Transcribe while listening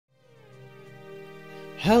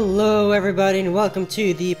Hello everybody and welcome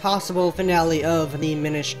to the possible finale of the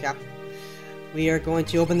Minish cap. We are going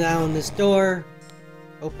to open down this door.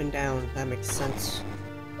 Open down, that makes sense.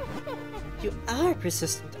 You are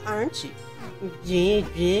persistent, aren't you?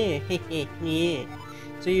 Yeah.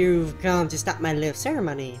 So you've come to stop my little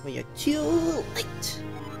ceremony. Well, you're too late.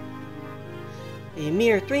 A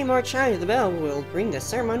mere 3 more chimes of the bell will bring the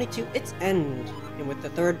ceremony to its end. And with the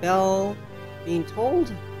 3rd bell being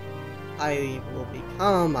tolled, I will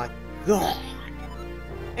become a god.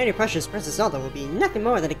 And your precious Princess Zelda will be nothing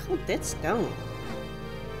more than a cold dead stone.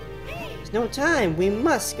 There's no time. We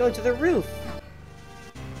must go to the roof.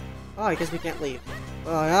 Oh, I guess we can't leave.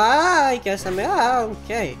 I guess I'm...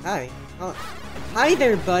 okay. Hi. Oh. Hi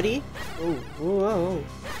there, buddy. Oh, whoa.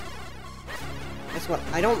 Guess what?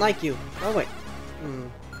 I don't like you. Oh, wait.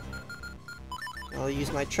 I'll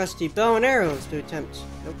use my trusty bow and arrows to attempt...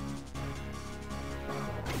 Nope.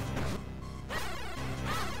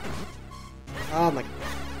 Oh my...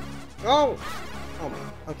 Oh! Oh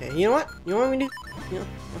my... Okay, you know what? You know what I'm gonna do? You know,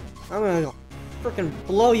 I'm gonna go frickin'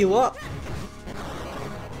 blow you up!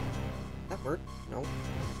 That worked? No.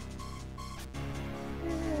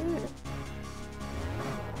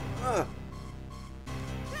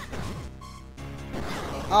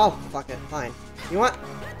 Oh, fuck it. Fine. You know what?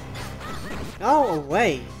 Go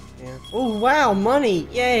away! Yeah. Oh, wow! Money!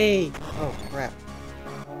 Yay! Oh, crap.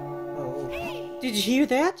 Did you hear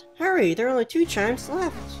that? Hurry, there are only 2 chimes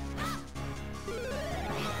left.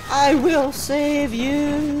 I will save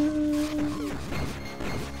you!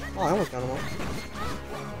 Oh, I almost got them all.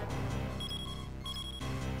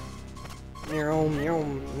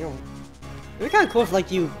 It'd be kind of cool if, like,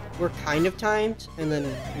 you were kind of timed, and then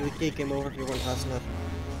you would get game over if you weren't fast enough.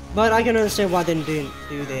 But I can understand why they didn't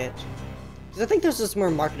do that. Because I think this is more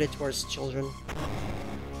marketed towards children.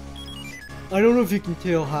 I don't know if you can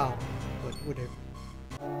tell how. Whatever.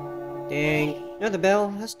 Dang. Now the bell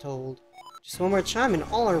has tolled. Just 1 more chime and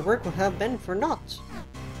all our work will have been for naught.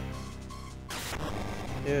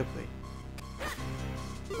 Oh boy.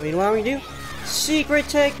 Well, you know what we do? Secret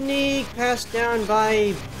technique passed down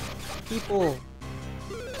by people.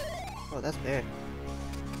 Oh, that's bad.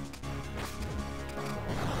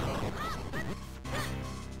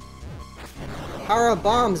 Power of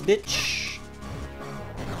bombs, bitch.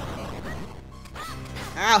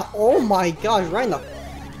 Ow, oh my gosh, right in the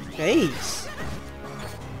face.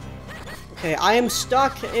 Okay, I am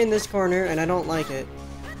stuck in this corner and I don't like it.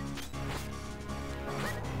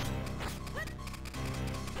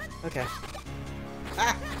 Okay.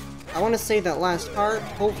 Ah! I want to save that last part.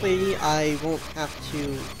 Hopefully I won't have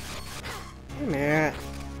to... Damn it.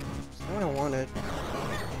 That's not what I wanted.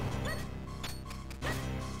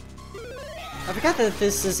 I forgot that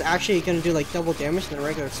this is actually going to do like double damage than a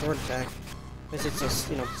regular sword attack. Because it's just,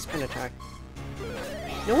 you know, spin attack.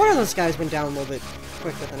 No wonder those guys went down a little bit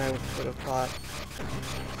quicker than I would have thought.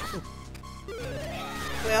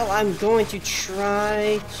 Well, I'm going to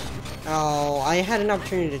try to... Oh, I had an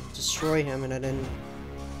opportunity to destroy him and I didn't.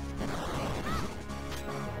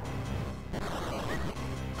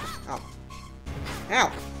 Ow.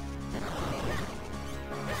 Ow!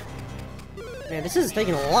 Man, this is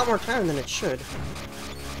taking a lot more time than it should.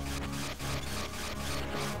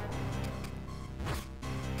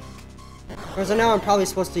 Whereas now I'm probably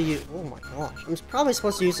supposed to use... Oh my gosh. I'm probably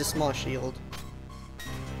supposed to use a small shield.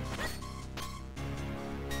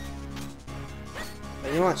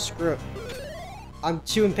 But you know what? Screw it. I'm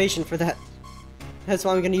too impatient for that. That's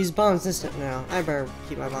why I'm gonna use bombs instant now. I better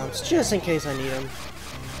keep my bombs just in case I need them.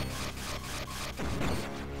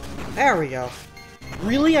 There we go.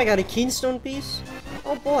 Really? I got a keystone piece?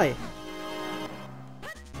 Oh boy.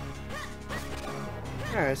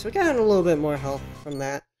 Alright, so we got a little bit more health from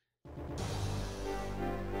that.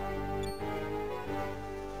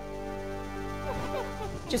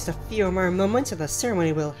 Just a few more moments and the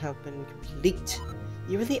ceremony will have been complete.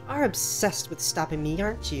 You really are obsessed with stopping me,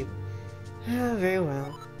 aren't you? Oh, very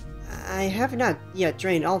well. I have not yet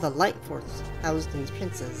drained all the light force housed in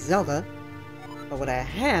Princess Zelda, but what I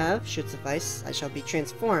have should suffice. I shall be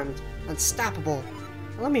transformed, unstoppable.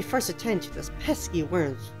 Now let me first attend to those pesky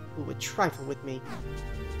worms who would trifle with me.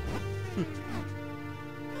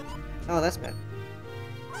 Oh, that's bad.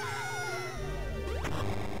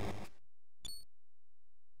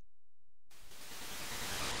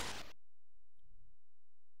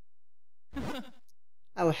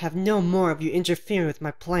 I will have no more of you interfering with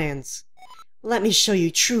my plans. Let me show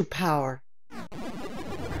you true power.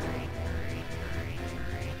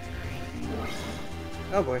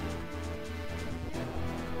 Oh boy.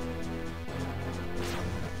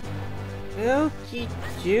 Okie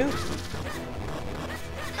doke.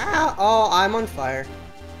 Ow! Oh, I'm on fire.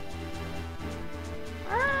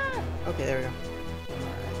 Okay, there we go.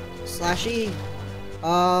 Alright. Slashy.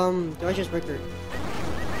 Do I just break her?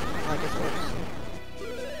 Oh, I guess it works.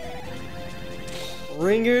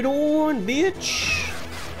 Bring it on, bitch!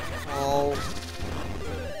 Oh.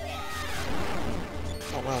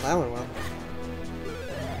 Oh, wow, that went well.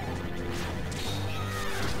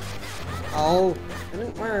 Oh,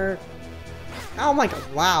 didn't work. Oh my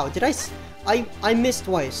god, wow, did I missed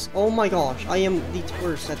twice. Oh my gosh, I am the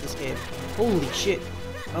worst at this game. Holy shit.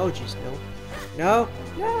 Oh jeez, no. No,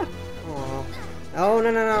 no. Oh. No, no,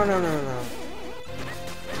 no, no, no, no, no.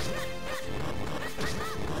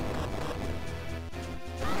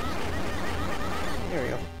 There we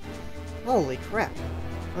go. Holy crap.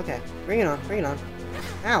 Okay, bring it on, bring it on.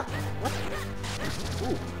 Ow, what?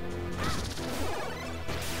 Ooh.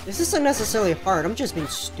 This isn't necessarily hard, I'm just being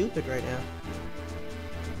stupid right now.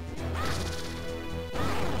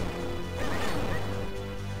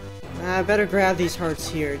 I better grab these hearts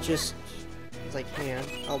here, just as I can.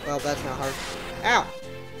 Oh, well, that's not hard. Ow!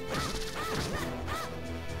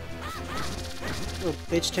 Little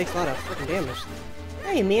bitch takes a lot of freaking damage.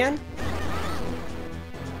 Hey, man!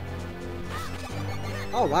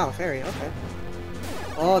 Oh, wow, fairy, okay.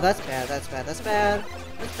 Oh, that's bad, that's bad, that's bad.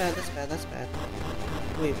 That's bad, that's bad, that's bad.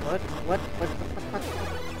 Wait, what? What?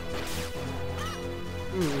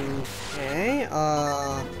 Okay,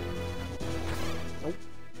 nope.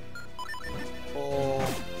 Oh.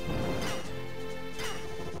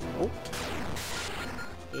 Nope.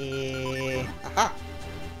 Aha!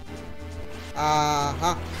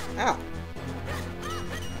 Aha! Ow!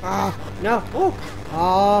 Ah, no! Oh!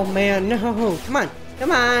 Oh, man, no! Come on!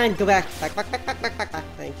 Come on! Go back! Back!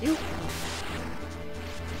 Thank you.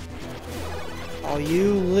 Oh,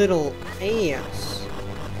 you little ants.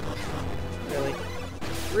 Really?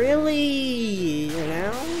 Really? You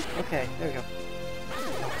know? Okay, there we go.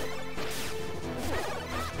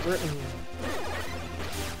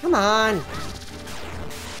 Come on!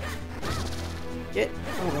 Get...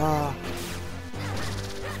 Oh,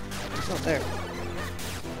 it's not there.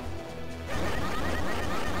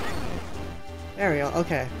 There we go,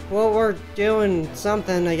 okay. Well, we're doing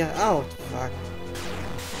something, I guess. Oh, fuck.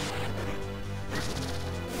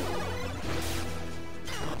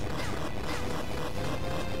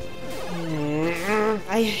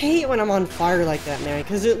 I hate when I'm on fire like that, man,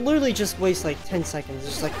 because it literally just wastes like 10 seconds.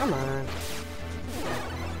 It's just like, come on.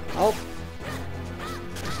 Oh.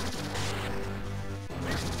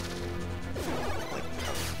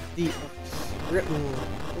 The written.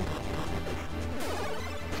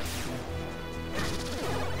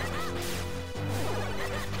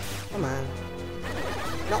 Come on.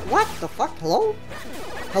 No, what the fuck? Hello?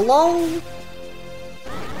 Hello?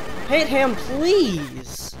 Hit him,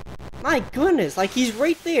 please! My goodness, like he's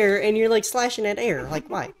right there and you're like slashing at air. Like,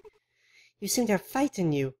 why? You seem to have fight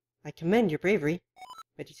in you. I commend your bravery.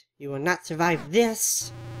 But you will not survive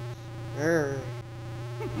this. I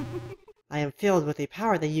am filled with a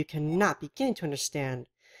power that you cannot begin to understand.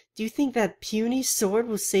 Do you think that puny sword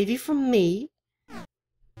will save you from me?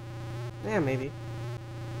 Yeah, maybe.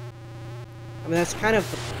 I mean, that's kind of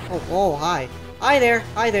the... Oh, hi. Hi there,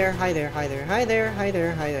 hi there, hi there, hi there, hi there, hi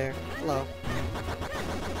there, hi there. Hello.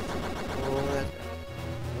 Oh, that's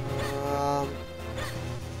bad.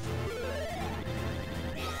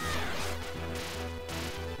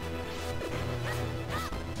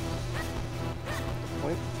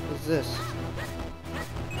 What is this?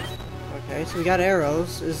 Okay, so we got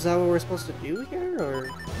arrows. Is that what we're supposed to do here, or...?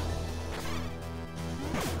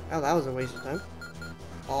 Oh, that was a waste of time.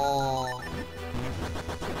 Oh.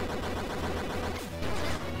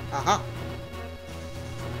 Aha!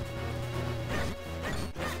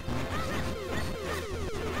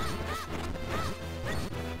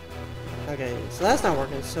 Okay, so that's not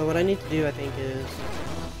working. So what I need to do, I think, is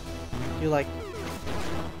do like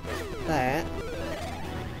that.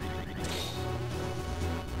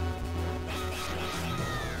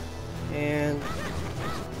 And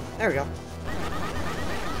there we go.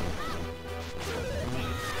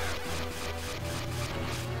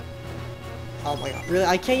 Oh my god, really?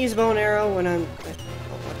 I can't use bow and arrow when I'm...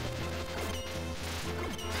 Oh, what?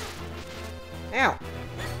 Ow!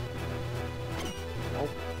 Nope.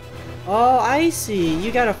 Oh, I see.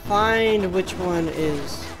 You gotta find which one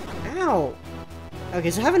is... Ow!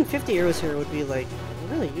 Okay, so having 50 arrows here would be, like,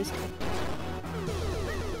 really useful.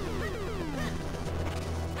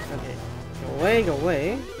 Okay. Go away, go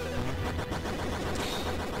away.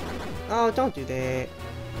 Oh, don't do that.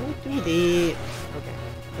 Don't do that. Okay.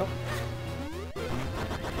 Go.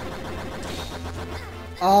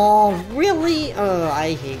 Oh, really? Oh,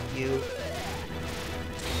 I hate you.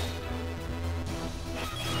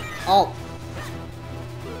 Oh.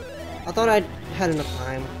 I thought I'd had enough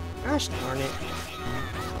time. Gosh darn it.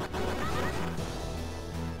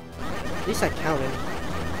 At least I counted.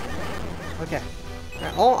 Okay.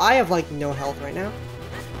 Right. Oh, I have like no health right now.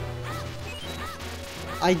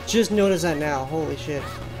 I just noticed that now. Holy shit.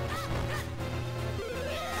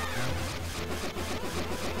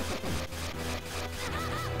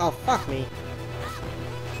 Oh, fuck me.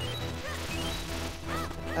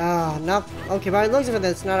 Not... Okay, but it looks like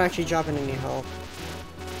it's not actually dropping any health.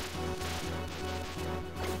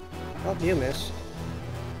 Oh, you missed.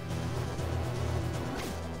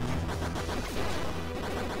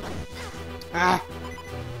 Ah!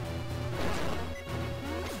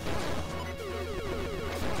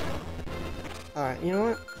 Alright, you know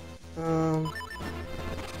what?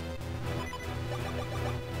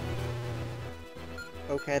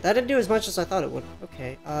 Okay, that didn't do as much as I thought it would.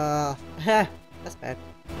 Okay, that's bad.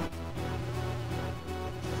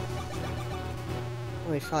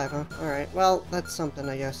 Only 5, huh? Alright, well, that's something,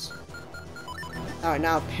 I guess. Alright,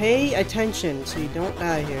 now pay attention so you don't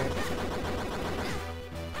die here.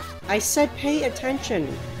 I said pay attention!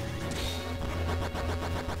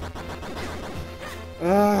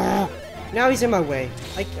 Now he's in my way.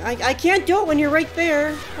 I can't do it when you're right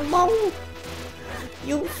there! Hello?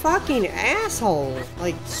 You fucking asshole!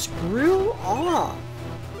 Like, screw off!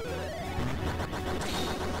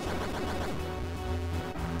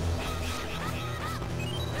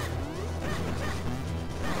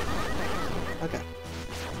 Okay.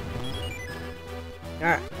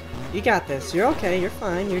 Alright. You got this. You're okay. You're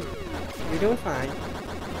fine. You're doing fine.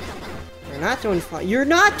 You're not doing fine. You're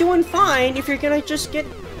not doing fine if you're gonna just get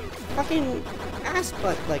fucking ass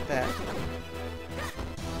butt like that.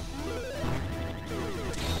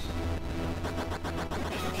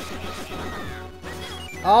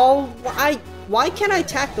 Oh, why can't I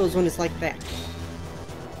attack those when it's like that?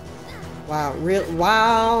 Wow,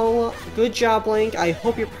 wow. Good job, Link. I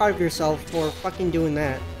hope you're proud of yourself for fucking doing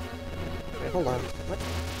that. Wait, hold on. What?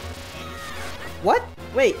 What?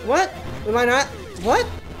 Wait, what? Am I not? What?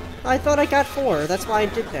 I thought I got 4. That's why I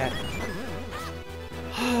did that.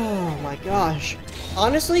 Oh my gosh.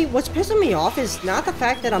 Honestly, what's pissing me off is not the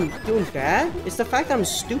fact that I'm doing bad. It's the fact that I'm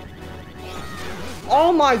stupid.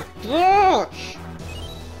 Oh my gosh!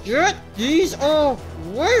 Get these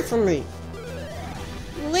away from me!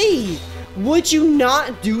 Leave! Would you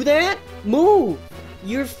not do that? Move!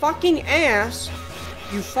 Your fucking ass!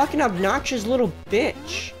 You fucking obnoxious little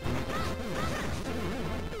bitch!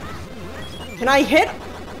 Can I hit?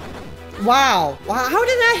 Wow! Wow! How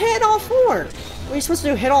did I hit all 4? Are you supposed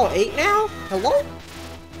to hit all 8 now? Hello?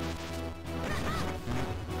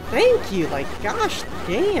 Thank you! Like, gosh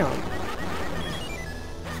damn!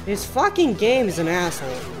 This fucking game is an asshole.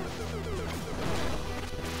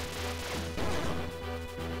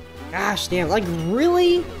 Gosh damn, like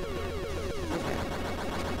really? Okay.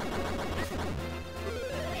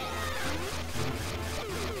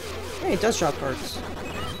 Hey, it does drop cards.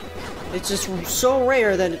 It's just so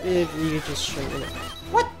rare that you just shouldn't.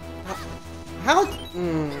 What? How?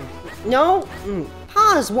 No?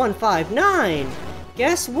 Pause 159!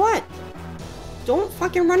 Guess what? Don't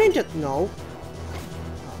fucking run into. No.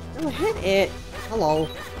 No, hit it. Hello.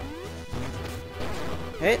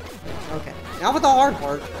 Hit? Okay. Now with the hard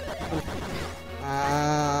part.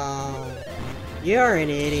 Wow. You're an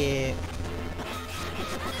idiot.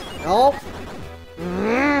 Nope.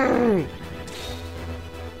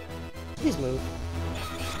 Please move.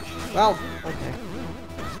 Well, okay.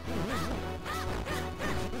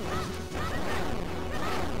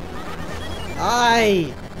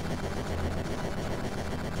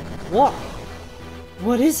 What?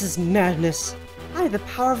 What is this madness? I have the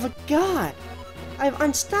power of a god. I have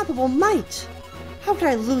unstoppable might. How could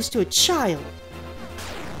I lose to a child?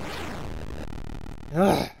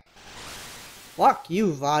 Ugh. Fuck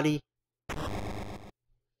you, Vaati.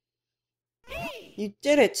 You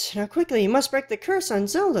did it! Now quickly, you must break the curse on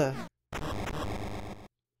Zelda!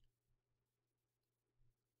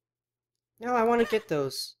 Now I want to get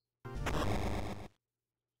those.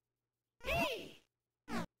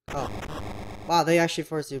 Oh. Wow, they actually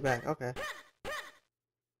forced you back. Okay.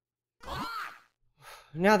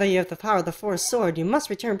 Now that you have the power of the Force Sword, you must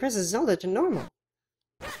return Princess Zelda to normal.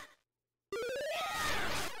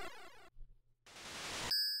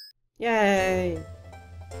 Yay!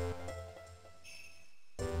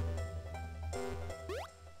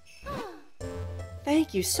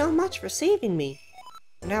 Thank you so much for saving me.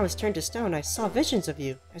 When I was turned to stone, I saw visions of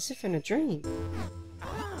you, as if in a dream.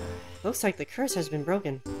 Looks like the curse has been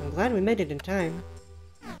broken. I'm glad we made it in time.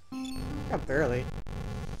 Yeah, barely.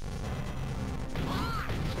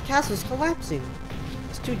 The castle's collapsing.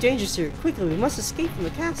 It's too dangerous here. Quickly, we must escape from the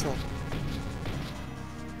castle.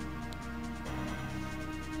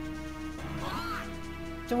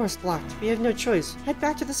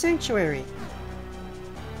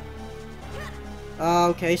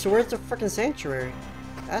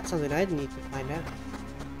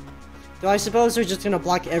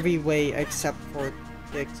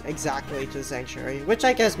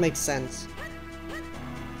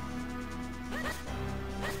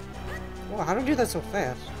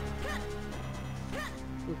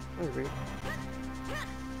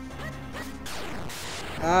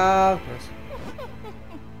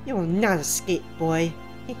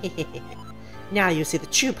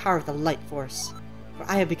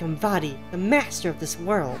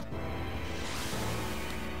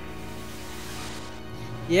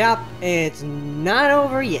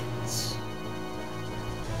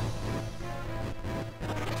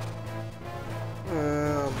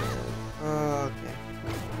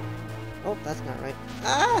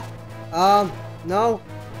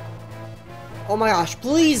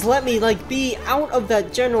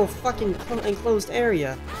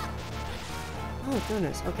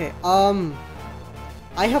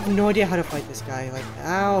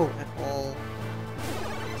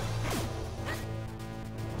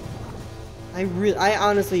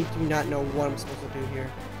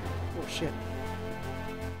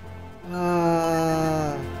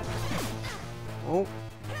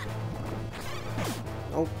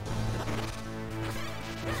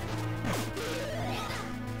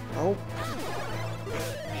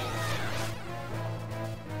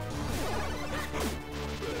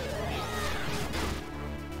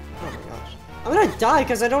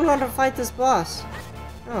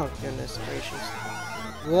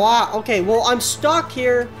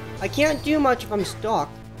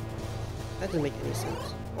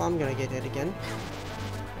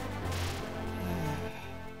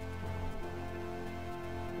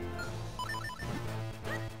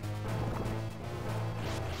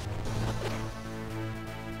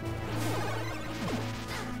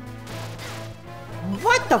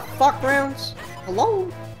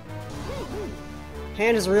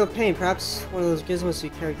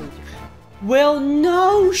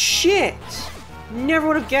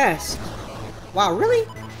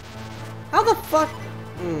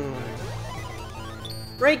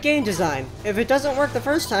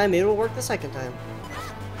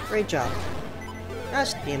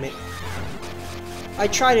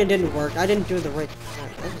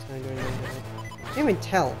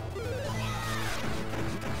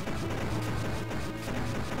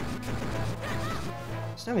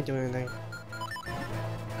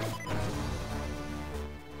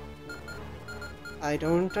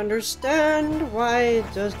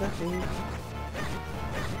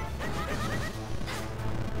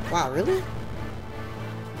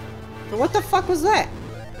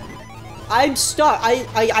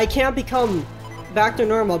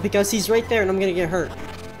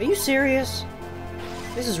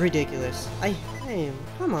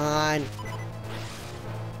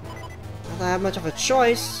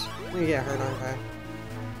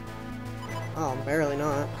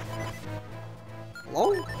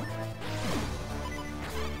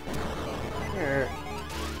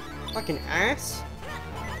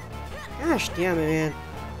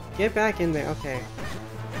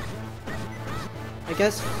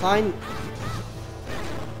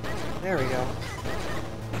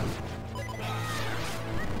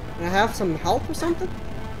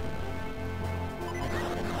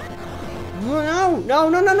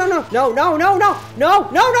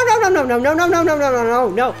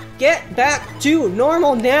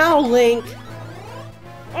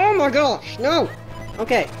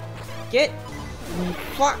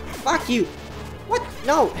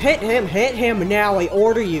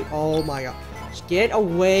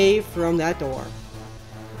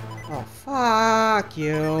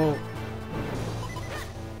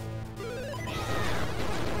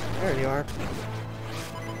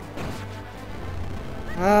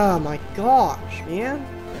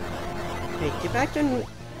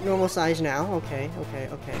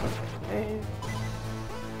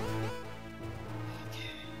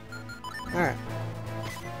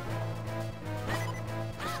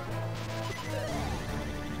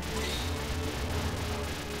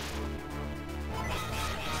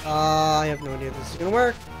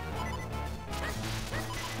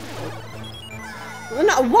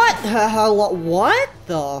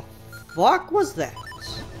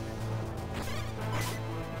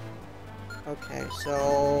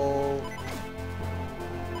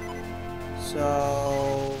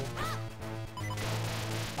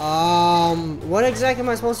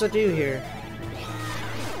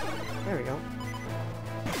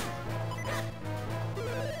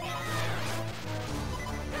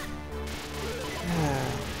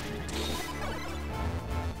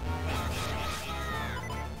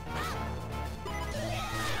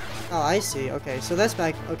 Oh, I see. Okay, so that's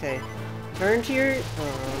back. Okay. Turn to your...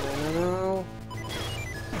 Oh, no.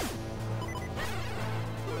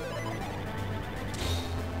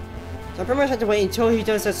 So I pretty much have to wait until he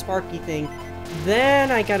does that sparky thing.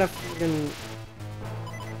 Then I gotta fucking...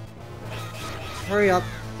 Hurry up.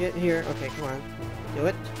 Get here. Okay, come on. Do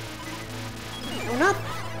it. Oh, not...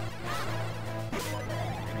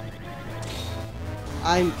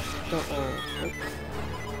 I'm... Don't...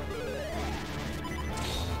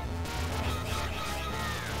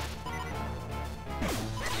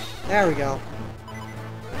 There we go.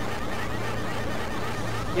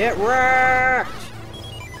 Get wrecked!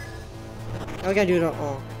 Now we gotta do it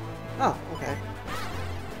all. Oh, okay.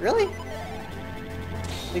 Really?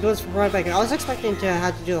 It goes right back. I was expecting to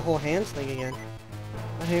have to do the whole hands thing again.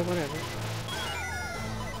 Okay, whatever.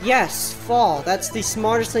 Yes! Fall! That's the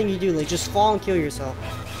smartest thing you do, like, just fall and kill yourself.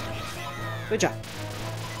 Good job.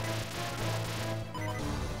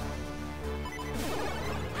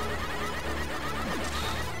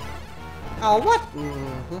 Oh, what?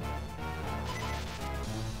 Mm-hmm.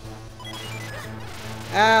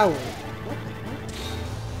 Ow. What the heck?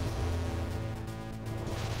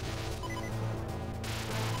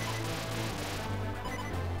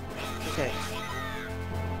 Okay.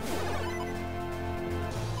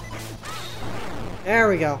 There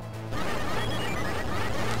we go.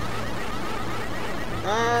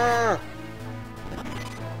 Ah!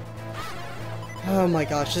 Oh my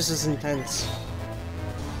gosh, this is intense.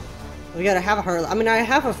 We gotta have a heart. I mean, I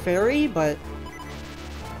have a fairy, but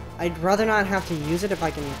I'd rather not have to use it if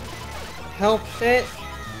I can help it.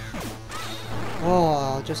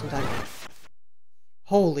 Oh, just in time.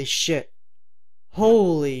 Holy shit.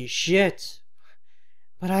 Holy shit.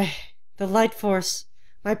 But the light force,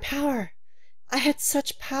 my power. I had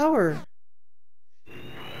such power.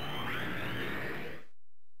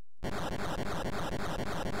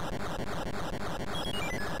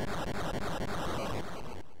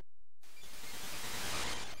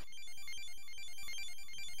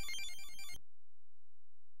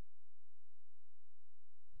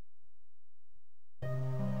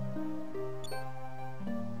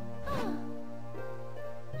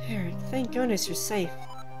 Eric, thank goodness you're safe.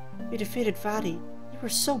 You defeated Vaati. You were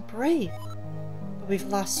so brave. But we've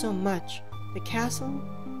lost so much. The castle,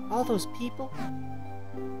 all those people.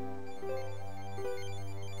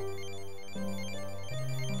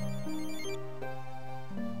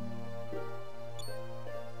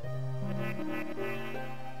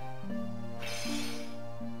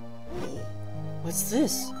 What's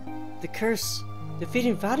this? The curse.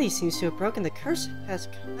 Defeating Vaati seems to have broken the curse has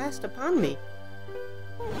cast upon me.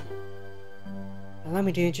 Allow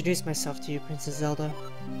me to introduce myself to you, Princess Zelda.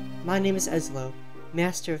 My name is Eslo,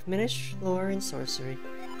 master of Minish, lore, and sorcery.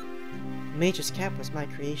 The Mage's Cap was my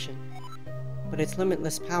creation, but its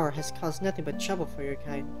limitless power has caused nothing but trouble for your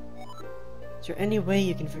kind. Is there any way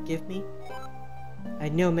you can forgive me? I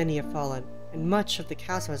know many have fallen, and much of the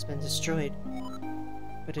castle has been destroyed,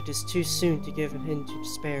 but it is too soon to give in to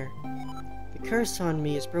despair. The curse on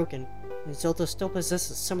me is broken, and Zelda still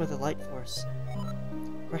possesses some of the light force.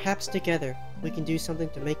 Perhaps together, we can do something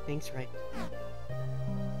to make things right.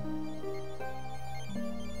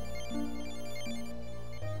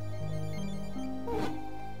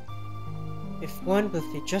 If one with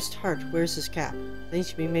a just heart wears his cap,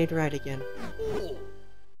 things can be made right again.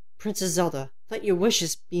 Princess Zelda, let your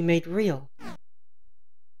wishes be made real.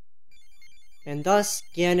 And thus,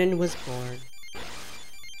 Ganon was born.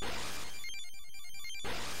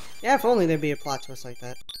 Yeah, if only there'd be a plot twist like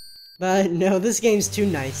that. But no, this game's too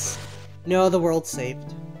nice. No, the world's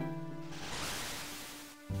saved.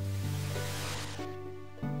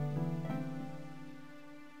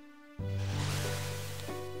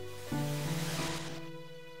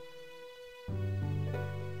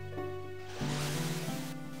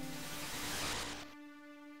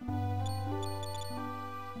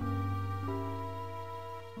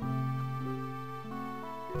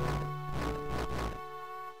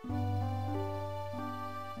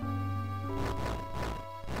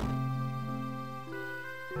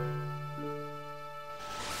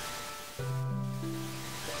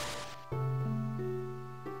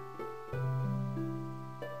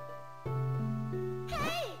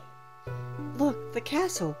 Look, the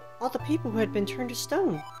castle! All the people who had been turned to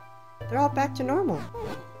stone! They're all back to normal!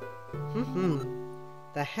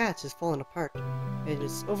 The hat is falling apart. It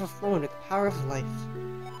is overflowing with the power of life.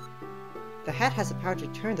 The hat has the power to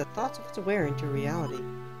turn the thoughts of its wearer into reality.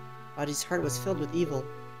 Vaati's heart was filled with evil,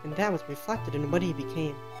 and that was reflected in what he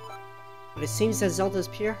became. But it seems that Zelda's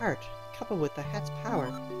pure heart, coupled with the hat's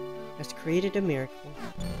power, has created a miracle.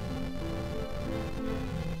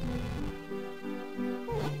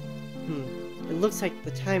 looks like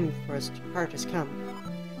the time for us to part has come.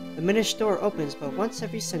 The Minish door opens but once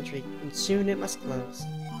every century, and soon it must close.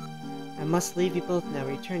 I must leave you both now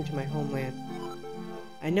and return to my homeland.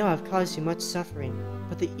 I know I've caused you much suffering,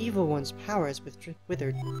 but the Evil One's power has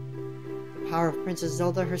withered. The power of Princess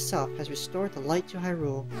Zelda herself has restored the light to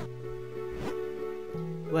Hyrule.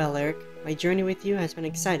 Well, Eric, my journey with you has been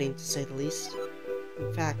exciting, to say the least.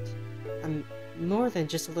 In fact, I'm more than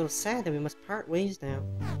just a little sad that we must part ways now.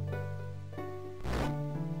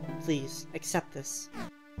 Please, accept this.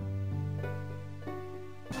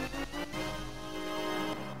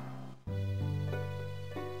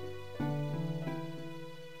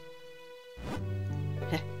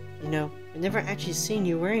 You know, I've never actually seen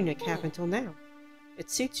you wearing a cap until now. It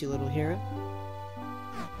suits you, little hero.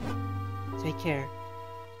 Take care.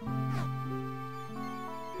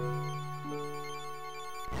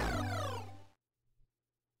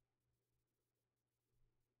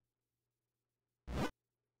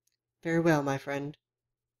 Farewell, my friend.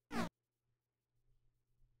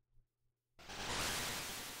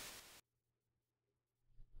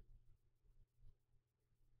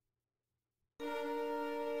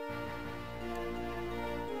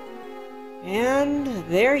 And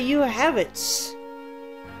there you have it!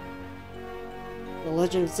 The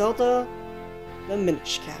Legend of Zelda, the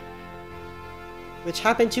Minish Cap. Which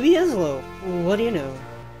happened to be Islo. What do you know?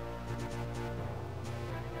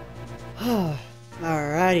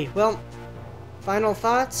 Alrighty, well, final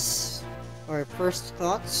thoughts, or first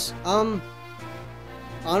thoughts,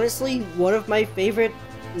 honestly, one of my favorite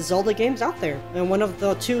Zelda games out there, and one of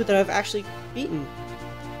the two that I've actually beaten.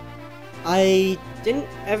 I didn't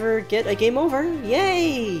ever get a game over,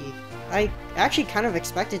 yay! I actually kind of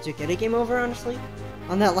expected to get a game over, honestly,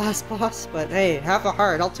 on that last boss, but hey, half a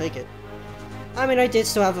heart, I'll take it. I mean, I did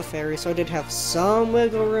still have a fairy, so I did have some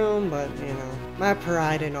wiggle room, but, you know, my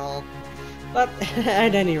pride and all. But,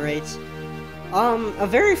 at any rate, a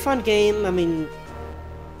very fun game. I mean,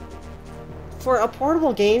 for a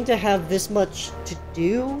portable game to have this much to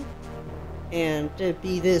do, and to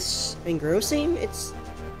be this engrossing, it's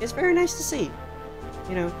very nice to see.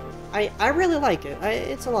 You know, I really like it.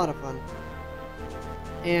 It's a lot of fun.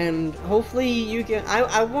 And hopefully you can...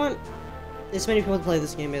 I want as many people to play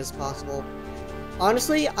this game as possible.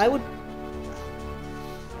 Honestly, I would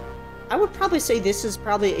probably say this is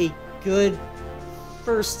probably a good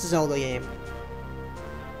first Zelda game.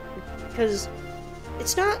 Because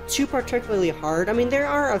it's not too particularly hard. I mean, there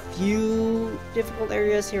are a few difficult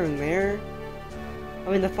areas here and there. I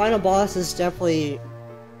mean, the final boss is definitely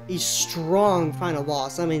a strong final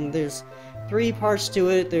boss. I mean, there's 3 parts to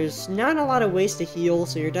it. There's not a lot of ways to heal,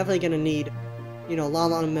 so you're definitely gonna need, you know, a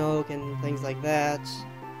lot of milk and things like that.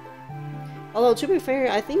 Although, to be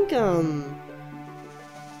fair, I think,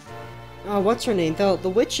 what's her name? The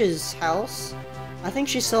witch's house. I think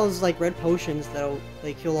she sells, like, red potions that'll,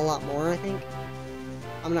 like, heal a lot more, I think.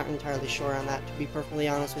 I'm not entirely sure on that, to be perfectly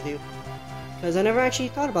honest with you. Because I never actually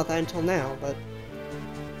thought about that until now, but...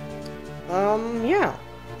 yeah.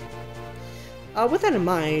 With that in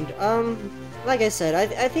mind, like I said,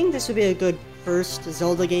 I think this would be a good first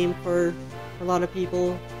Zelda game for a lot of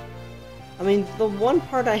people. I mean, the one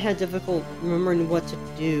part I had difficult remembering what to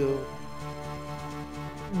do,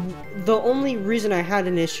 the only reason I had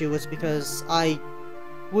an issue was because I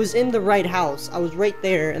was in the right house. I was right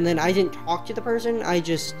there, and then I didn't talk to the person. I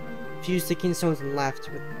just fused the kingstones and left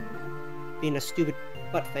with being a stupid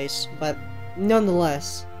buttface, but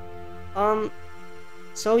nonetheless.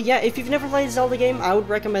 So yeah, if you've never played a Zelda game, I would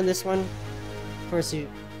recommend this one. Of course, if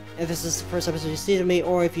this is the first episode you see of me,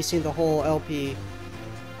 or if you've seen the whole LP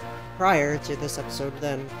prior to this episode,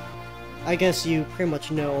 then I guess you pretty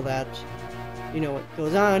much know that, you know what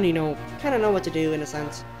goes on, you know, kind of know what to do in a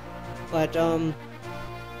sense. But,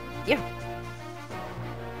 yeah.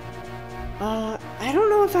 I don't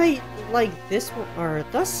know if I like this one, or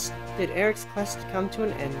thus did Eric's quest come to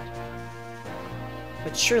an end.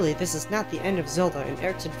 But surely this is not the end of Zelda and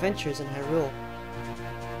Eric's adventures in Hyrule.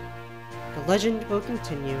 The legend will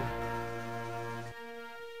continue.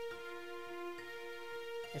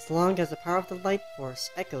 As long as the power of the Light Force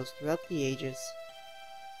echoes throughout the ages.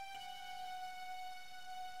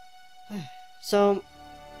 So,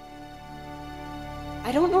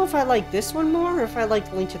 I don't know if I like this one more, or if I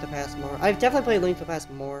like Link to the Past more. I've definitely played Link to the Past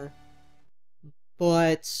more.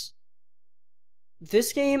 But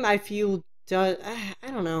this game, I feel, does... I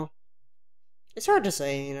don't know. It's hard to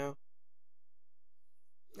say, you know.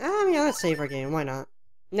 I mean, let's save our game, why not?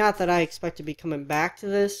 Not that I expect to be coming back to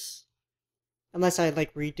this. Unless I,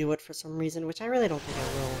 like, redo it for some reason, which I really don't think I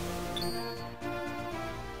will.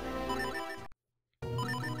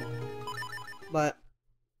 But,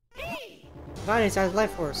 if Vaati has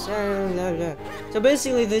life force. So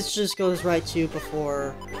basically, this just goes right to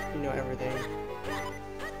before, you know, everything.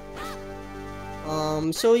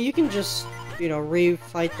 So you can just, you know,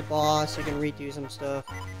 re-fight the boss. You can redo some stuff.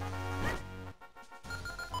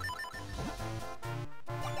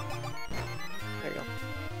 There you go.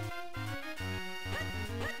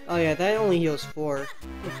 Oh yeah, that only heals 4.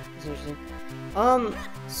 That's interesting.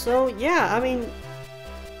 So yeah, I mean,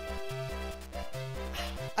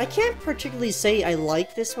 I can't particularly say I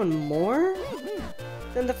like this one more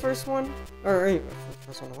than the first one, or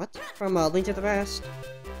first one, what? From Link to the Past.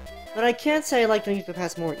 But I can't say I like Link to the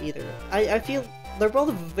Past more either. I feel they're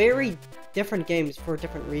both very different games for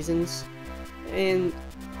different reasons, and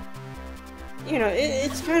you know,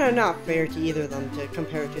 it's kind of not fair to either of them to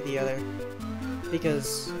compare to the other,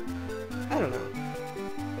 because I don't know.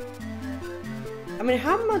 I mean,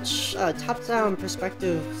 how much top-down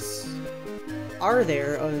perspectives are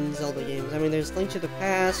there on Zelda games? I mean, there's Link to the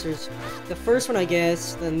Past, there's the first one, I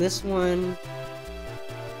guess, then this one.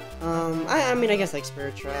 I mean, I guess like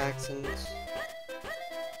Spirit Tracks and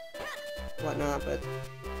whatnot, but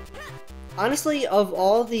honestly, of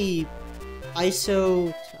all the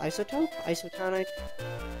isometric?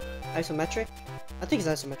 I think it's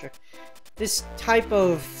isometric. This type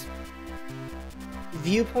of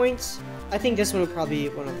viewpoints, I think this one would probably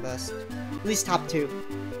be one of the best. At least top 2.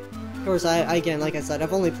 Of course, again, like I said,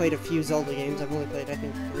 I've only played a few Zelda games. I've only played, I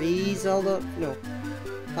think,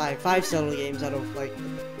 5 Zelda games out of, like,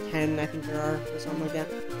 10, I think there are, or something like that.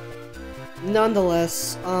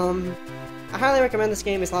 Nonetheless, I highly recommend this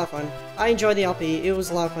game. It's a lot of fun. I enjoyed the LP. It was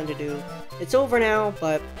a lot of fun to do. It's over now,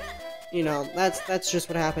 but, you know, that's just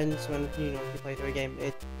what happens when, you know, you play through a game.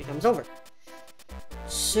 It becomes over.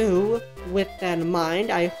 So, with that in mind,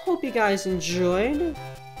 I hope you guys enjoyed,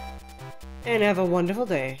 and have a wonderful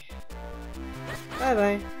day.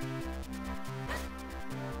 Bye-bye.